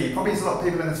the sea. Probably a lot of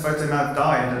people in this photo may have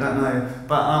died, I don't know.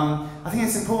 But I think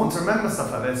it's important to remember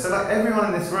stuff like this. So like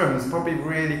everyone in this room is probably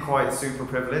really quite super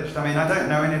privileged. I mean, I don't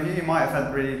know any of you. You might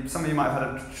have had some of you might have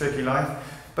had a tricky life.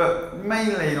 But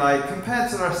mainly, like, compared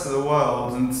to the rest of the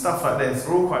world and stuff like this,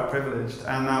 we're all quite privileged.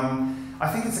 And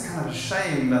I think it's a kind of a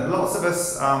shame that lots of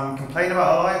us complain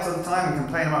about our lives all the time and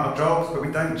complain about our jobs, but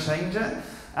we don't change it.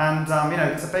 And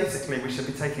so basically we should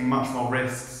be taking much more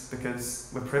risks because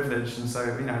we're privileged, and so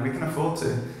we can afford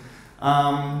to.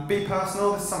 Be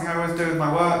personal. This is something I always do with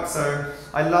my work. So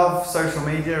I love social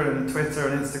media and Twitter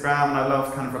and Instagram, and I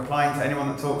love kind of replying to anyone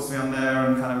that talks to me on there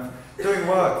and kind of doing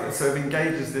work that sort of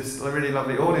engages this really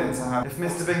lovely audience I have. If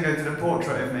Mr. Bingo did a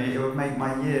portrait of me, it would make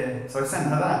my year. So I sent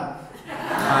her that.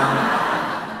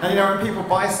 And when people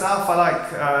buy stuff, I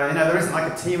like, there isn't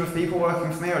like a team of people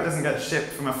working for me, or it doesn't get shipped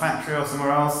from a factory or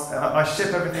somewhere else. I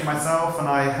ship everything myself, and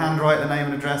I handwrite the name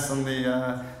and address on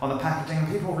the packaging.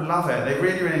 People love it. They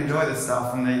really, really enjoy this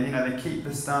stuff, and they keep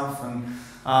this stuff. And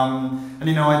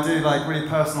I do like really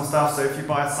personal stuff. So if you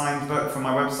buy a signed book from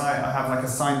my website, I have like a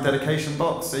signed dedication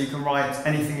box, so you can write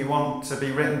anything you want to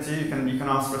be written to you. You can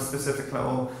ask for a specific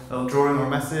little drawing or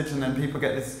message, and then people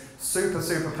get this super,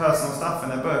 super personal stuff in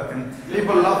their book. And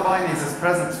people love buying these as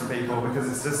presents for people because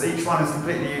it's just each one is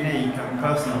completely unique and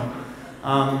personal.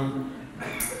 I'll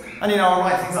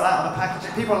write things like that on the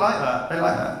packaging. People like that. They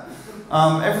like that.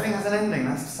 Everything has an ending.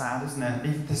 That's sad, isn't it?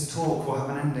 Even this talk will have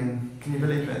an ending. Can you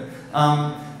believe it?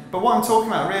 But what I'm talking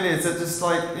about really is that just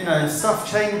stuff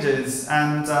changes,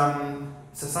 and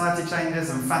society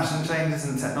changes, and fashion changes,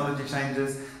 and technology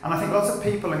changes. And I think lots of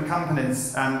people and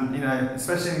companies, and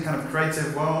especially in kind of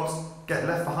creative worlds, get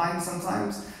left behind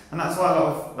sometimes. And that's why a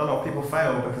lot of people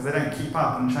fail, because they don't keep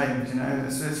up and change.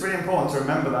 It's really important to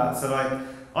remember that. So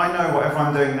I know whatever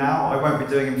I'm doing now, I won't be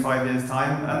doing in 5 years'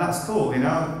 time, and that's cool. I don't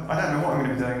know what I'm going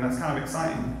to be doing. That's kind of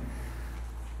exciting.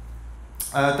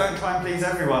 Don't try and please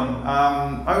everyone.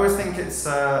 I always think it's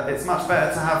much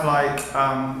better to have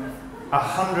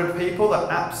 100 people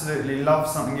that absolutely love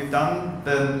something you've done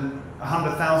than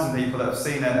 100,000 people that have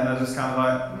seen it and are just kind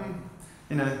of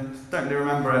don't really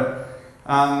remember it.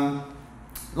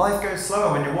 Life goes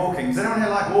slower when you're walking. Does anyone here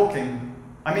like walking?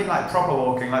 I mean like proper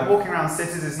walking. Like walking around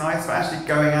cities is nice, but actually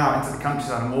going out into the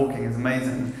countryside and walking is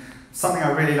amazing. Something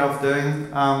I really love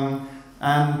doing.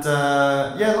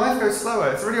 Life goes slower.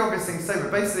 It's a really obvious thing to say,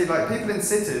 but basically people in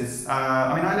cities,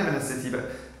 I live in a city,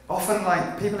 but often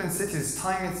people in cities,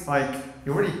 time is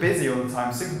you're really busy all the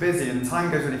time, super busy, and time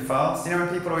goes really fast. When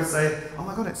people always say, oh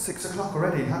my god, it's 6 o'clock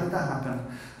already, how did that happen?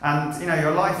 And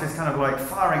your life is kind of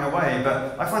firing away,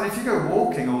 but I find if you go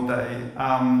walking all day,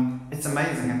 it's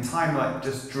amazing, and time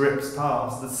just drips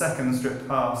past, the seconds drip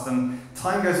past, and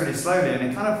time goes really slowly, and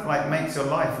it kind of makes your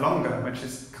life longer, which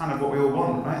is kind of what we all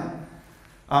want, right?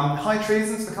 High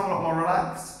treason's become a lot more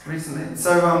relaxed recently.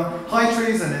 So high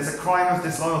treason is a crime of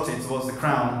disloyalty towards the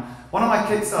crown. One of my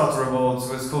Kickstarter awards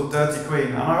was called Dirty Queen,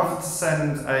 and I offered to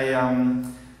send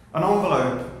an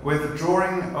envelope with a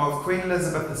drawing of Queen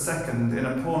Elizabeth II in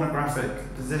a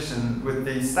pornographic position with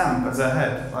the stamp as her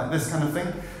head, like this kind of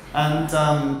thing. And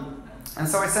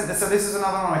so I sent this. So this is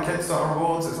another one of my Kickstarter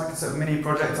awards. It's like a sort of mini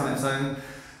project on its own.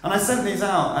 And I sent these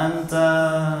out, and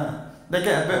they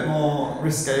get a bit more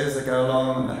risque as they go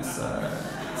along, and it's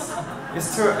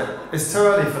too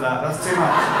early for that. That's too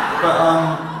much.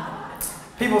 But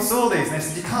people saw these and they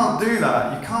said, "You can't do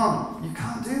that. You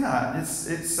can't do that. It's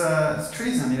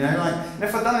treason, And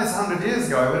if I'd done this 100 years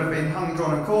ago, I would have been hung,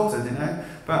 drawn, and quartered,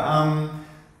 But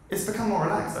it's become more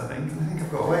relaxed, I think, and I think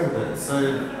I've got away with it. So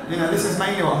this is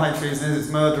mainly what high treason is: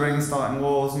 it's murdering, starting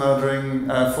wars, murdering,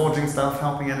 forging stuff,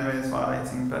 helping enemies,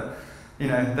 violating, but.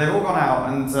 They've all gone out,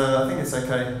 and I think it's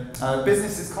okay.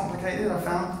 Business is complicated, I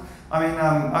found.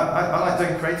 I like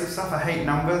doing creative stuff. I hate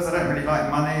numbers. I don't really like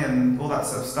money and all that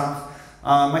sort of stuff.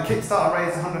 My Kickstarter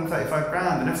raised 135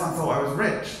 grand, and everyone thought I was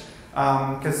rich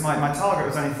because my target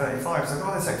was only 35, so I got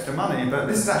all this extra money. But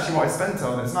this is actually what I spent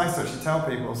on. It's nice to actually tell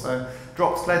people. So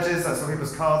drops, pledges, that's for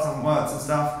people's cards haven't worked and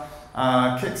stuff.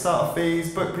 Kickstarter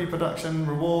fees, book pre-production,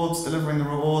 rewards, delivering the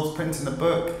rewards, printing the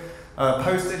book.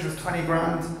 Postage was 20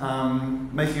 grand,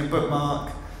 making a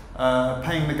bookmark,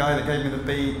 paying the guy that gave me the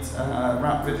beat,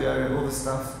 rap video, all this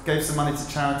stuff. Gave some money to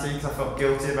charity because I felt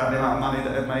guilty about the amount of money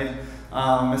that I'd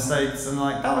made, mistakes, and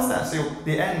that was actually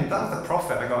the end, that was the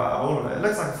profit I got out of all of it. It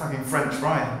looks like a fucking French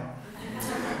fry.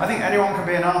 I think anyone can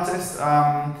be an artist.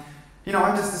 I'm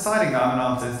just deciding that I'm an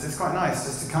artist. It's quite nice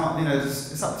just to come up,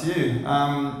 it's up to you.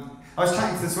 I was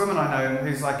chatting to this woman I know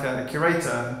who's like a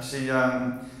curator. She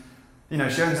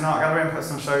owns an art gallery and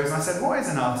puts on shows, and I said, what is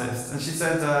an artist? And she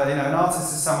said, an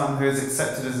artist is someone who is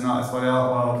accepted as an artist by the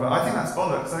art world, but I think that's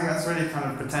bollocks. I think that's really kind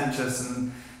of pretentious,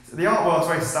 and the art world's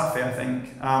very stuffy, I think.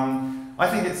 I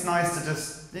think it's nice to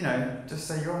just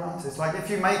say you're an artist. Like if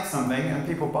you make something and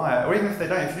people buy it, or even if they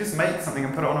don't, if you just make something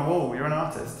and put it on a wall, you're an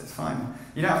artist, it's fine.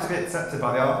 You don't have to be accepted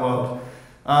by the art world.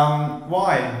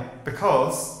 Why?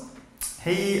 Because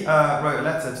he wrote a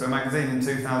letter to a magazine in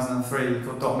 2003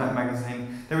 called .NET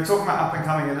Magazine. They were talking about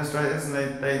up-and-coming illustrators, and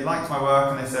they liked my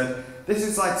work, and they said, this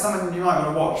is someone you might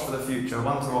want to watch for the future,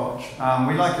 one to watch.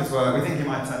 We like his work, we think he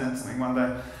might turn into something one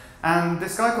day. And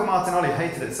this guy called Martin Ollie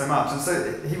hated it so much, and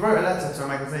so he wrote a letter to a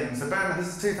magazine. So bear in mind,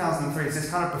 this is 2003, so it's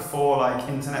kind of before like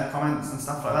internet comments and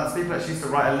stuff like that. So people actually used to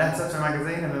write a letter to a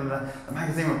magazine, and then the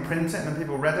magazine would print it, and then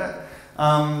people read it.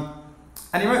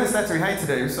 And he wrote this letter, he hated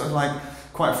it. He was sort of like,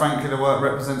 quite frankly, the work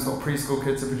represents what preschool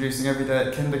kids are producing every day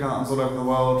at kindergartens all over the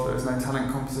world. There is no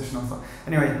talent competition or something.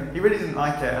 Anyway, he really didn't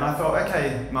like it, and I thought,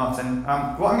 okay, Martin,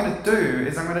 what I'm going to do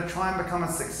is I'm going to try and become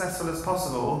as successful as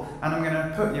possible, and I'm going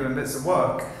to put you in bits of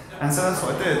work. And so that's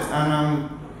what I did. And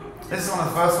this is one of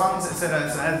the first ones. It's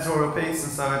an editorial piece,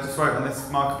 and so I just wrote on this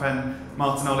marker pen,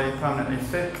 Martin Ollie, permanently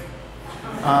thick.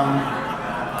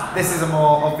 This is a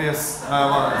more obvious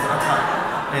one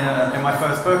in my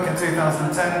first book in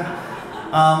 2010.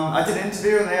 I did an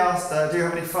interview and they asked, do you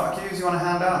have any fuck yous you want to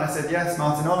hand out? And I said, yes,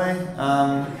 Martin Ollie.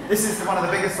 This is one of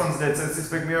the biggest ones I did. So it's this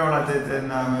big mural I did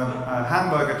in a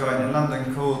hamburger joint in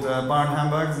London called Byron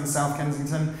Hamburgers in South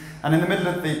Kensington. And in the middle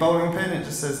of the bowling pin, it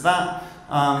just says that.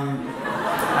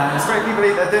 And it's great, people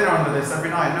eat their dinner under this every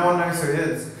night. No one knows who he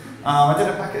is. I did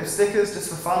a packet of stickers just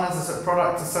for fun as a sort of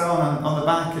product to sell, and on the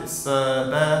back it's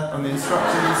there on the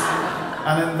instructions.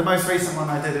 And then the most recent one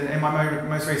I did in my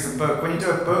most recent book, when you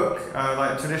do a book,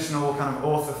 like a traditional kind of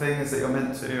author thing is that you're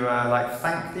meant to like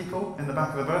thank people in the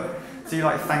back of the book. So you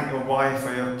like thank your wife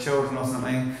or your children or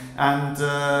something. And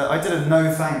I did a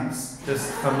no thanks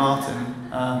just for Martin.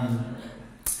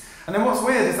 And then what's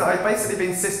weird is that I've basically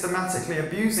been systematically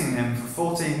abusing him for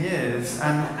 14 years,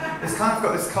 and it's kind of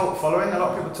got this cult following. A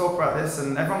lot of people talk about this,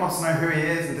 and everyone wants to know who he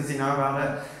is and does he know about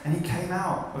it. And he came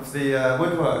out of the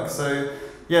woodwork. So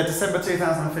yeah, December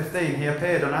 2015, he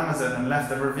appeared on Amazon and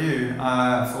left a review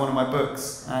for one of my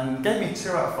books, and gave me 2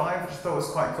 out of 5, which I thought was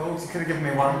quite cool, because he could have given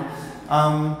me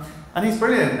 1. And he's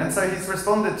brilliant, and so he's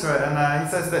responded to it, and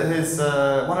he says that his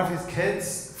one of his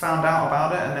kids found out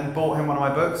about it and then bought him one of my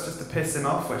books just to piss him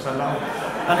off, which I love.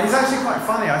 And he's actually quite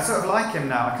funny. I sort of like him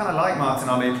now. I kind of like Martin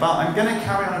Ollie, but I'm going to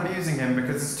carry on abusing him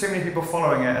because there's too many people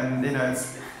following it, and you know,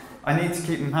 I need to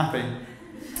keep them happy.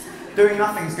 Doing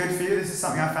nothing's good for you. This is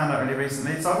something I found out really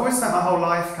recently. So I've always spent my whole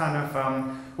life kind of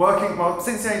working, well,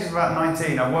 since the age of about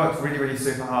 19, I've worked really, really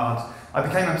super hard. I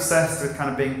became obsessed with kind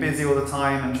of being busy all the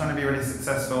time and trying to be really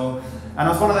successful. And I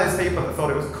was one of those people that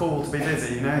thought it was cool to be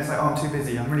busy, you know? It's like, oh, I'm too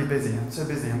busy, I'm really busy, I'm so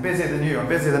busy, I'm busier than you, I'm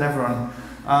busier than everyone.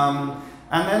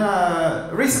 And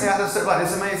then recently I had sort of like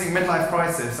this amazing midlife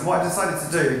crisis, and what I decided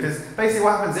to do, because basically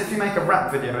what happens if you make a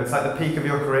rap video, it's like the peak of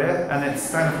your career, and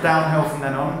it's kind of downhill from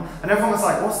then on. And everyone was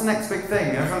like, what's the next big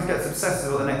thing? And everyone gets obsessed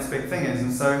with what the next big thing is.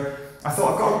 And so I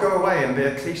thought I've got to go away and be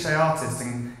a cliche artist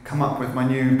and come up with my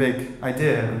new big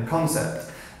idea and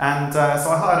concept. And so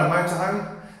I hired a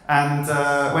motorhome and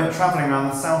went travelling around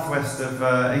the southwest of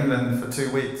England for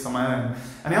 2 weeks on my own.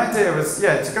 And the idea was,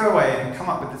 yeah, to go away and come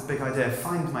up with this big idea,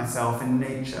 find myself in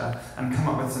nature and come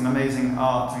up with some amazing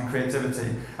art and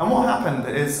creativity. And what happened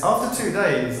is, after 2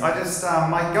 days, I just,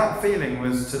 my gut feeling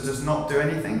was to just not do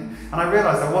anything. And I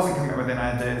realised I wasn't coming up with any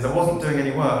ideas, I wasn't doing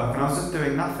any work, and I was just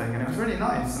doing nothing. And it was really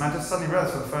nice. And I just suddenly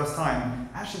realised for the first time,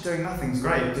 actually doing nothing's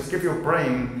great. Just give your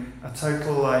brain a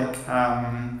total, like,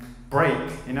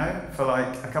 break, you know, for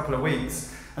like a couple of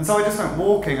weeks. And so I just went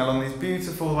walking along these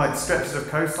beautiful like stretches of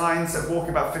coastline, sort of walking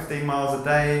about 15 miles a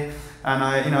day, and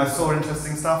I saw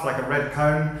interesting stuff like a red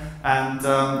cone.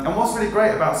 And what's really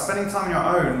great about spending time on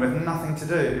your own with nothing to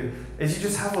do is you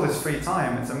just have all this free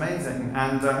time. It's amazing,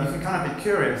 and you can kind of be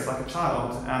curious like a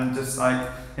child and just like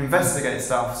investigate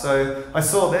stuff. So I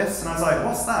saw this and I was like,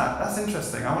 what's that? That's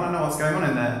interesting. I want to know what's going on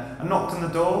in there. I knocked on the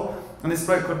door, and this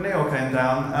bloke called Neil came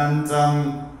down,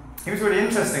 and he was really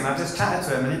interesting. I just chatted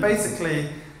to him,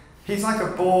 and he's like a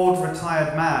bored,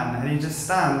 retired man, and he just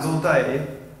stands all day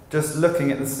just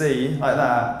looking at the sea like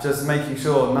that, just making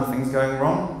sure nothing's going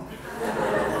wrong.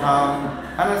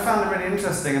 And I found it really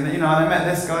interesting, and and I met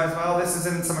this guy as well. This is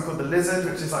in somewhere called the Lizard,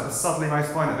 which is like the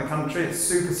southerlymost point of the country. It's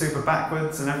super, super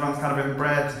backwards, and everyone's kind of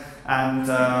inbred, and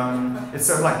it's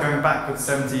sort of like going backwards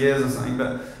 70 years or something.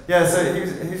 But yeah, so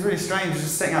he's really strange. He's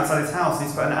just sitting outside his house.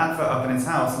 He's put an advert up in his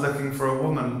house looking for a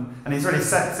woman, and he's really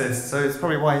sexist, so it's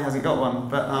probably why he hasn't got one.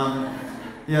 But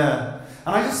yeah.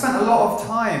 And I just spent a lot of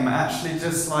time actually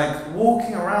just like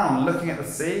walking around looking at the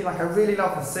sea. Like I really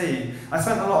love the sea. I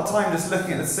spent a lot of time just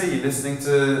looking at the sea, listening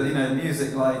to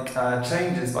music like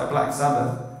Changes by Black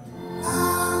Sabbath.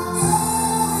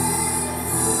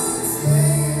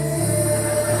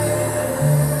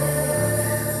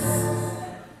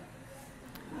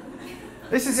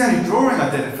 This is the only drawing I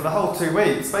did for the whole 2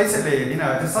 weeks. Basically,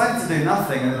 I decided to do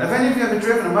nothing. Have any of you ever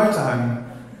driven a motorhome?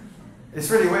 It's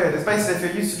really weird. It's basically if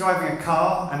you're used to driving a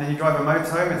car and then you drive a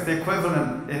motorhome, it's the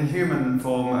equivalent in human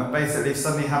form of basically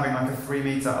suddenly having like a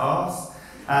 3-meter arse.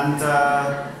 And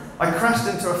I crashed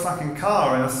into a fucking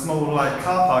car in a small like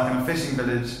car park in a fishing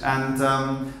village, and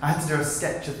I had to do a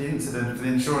sketch of the incident for the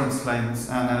insurance claims,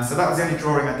 and so that was the only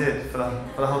drawing I did for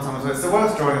the whole time I was there. It's the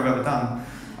worst drawing I've ever done.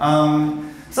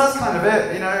 So that's kind of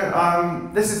it, you know.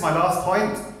 This is my last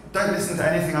point. Don't listen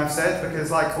to anything I've said,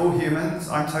 because like all humans,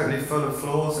 I'm totally full of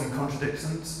flaws and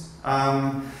contradictions.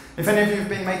 If any of you have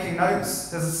been making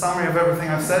notes, there's a summary of everything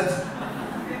I've said.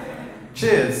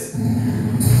 Cheers.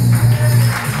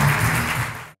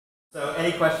 So,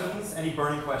 any questions? Any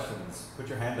burning questions? Put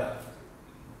your hand up.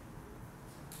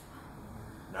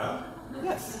 No?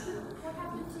 Yes. What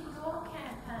happened to your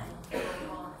campaign?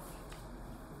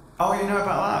 Oh, you know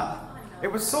about that?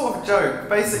 It was sort of a joke.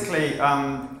 Basically,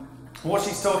 what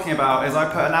she's talking about is I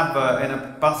put an advert in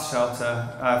a bus shelter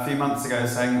a few months ago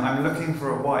saying, I'm looking for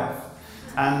a wife.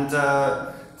 And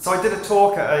so I did a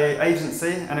talk at an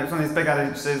agency, and it was one of these big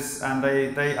agencies, and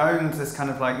they owned this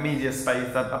kind of like media space,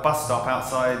 a bus stop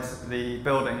outside the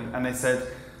building, and they said,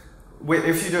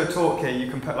 if you do a talk here,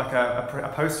 you can put like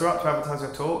a poster up to advertise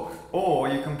your talk, or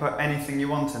you can put anything you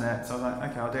want in it. So I was like,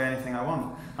 okay, I'll do anything I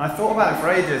want. And I thought about it for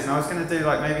ages, and I was going to do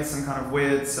like maybe some kind of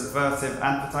weird subversive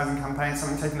advertising campaign,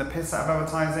 something taking the piss out of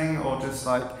advertising, or just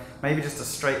like maybe just a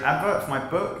straight advert for my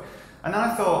book. And then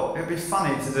I thought it'd be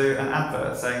funny to do an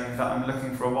advert saying that I'm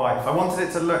looking for a wife. I wanted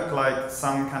it to look like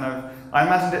some kind of, I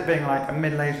imagined it being like a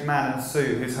middle-aged man in a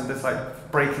suit who's had this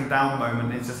like breaking down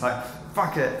moment. He's just like,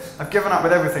 fuck it, I've given up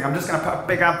with everything, I'm just going to put a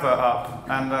big advert up.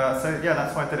 And so yeah,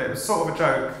 that's why I did it. It was sort of a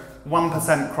joke.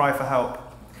 1% cry for help.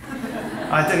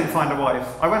 I didn't find a wife.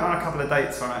 I went on a couple of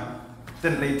dates on it.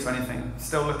 Didn't lead to anything.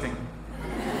 Still looking.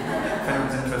 If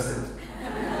anyone's interested.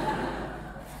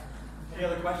 Any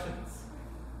other questions?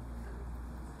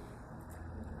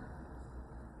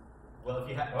 Well, if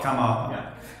you have... Come on.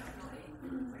 Yeah.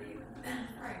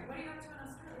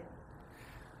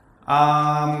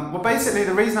 Well, basically,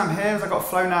 the reason I'm here is I got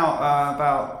flown out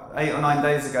about 8 or 9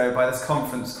 days ago by this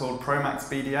conference called Promax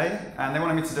BDA, and they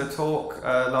wanted me to do a talk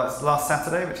last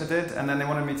Saturday, which I did, and then they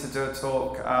wanted me to do a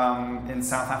talk in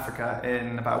South Africa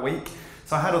in about a week.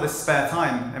 So I had all this spare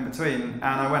time in between, and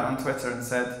I went on Twitter and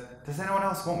said, does anyone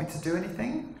else want me to do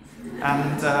anything?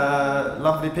 And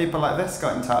lovely people like this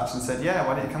got in touch and said, yeah,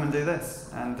 why don't you come and do this?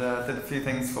 And did a few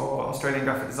things for Australian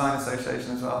Graphic Design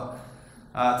Association as well.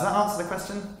 Does that answer the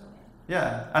question?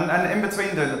 Yeah, and in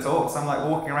between doing the talks, I'm like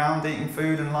walking around, eating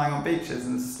food and lying on beaches,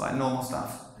 and it's like normal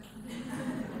stuff.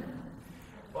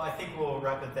 Well, I think we'll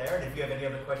wrap it there, and if you have any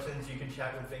other questions, you can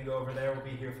chat with Bingo over there. We'll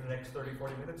be here for the next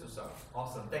 30-40 minutes or so.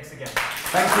 Awesome, thanks again.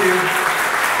 Thank you.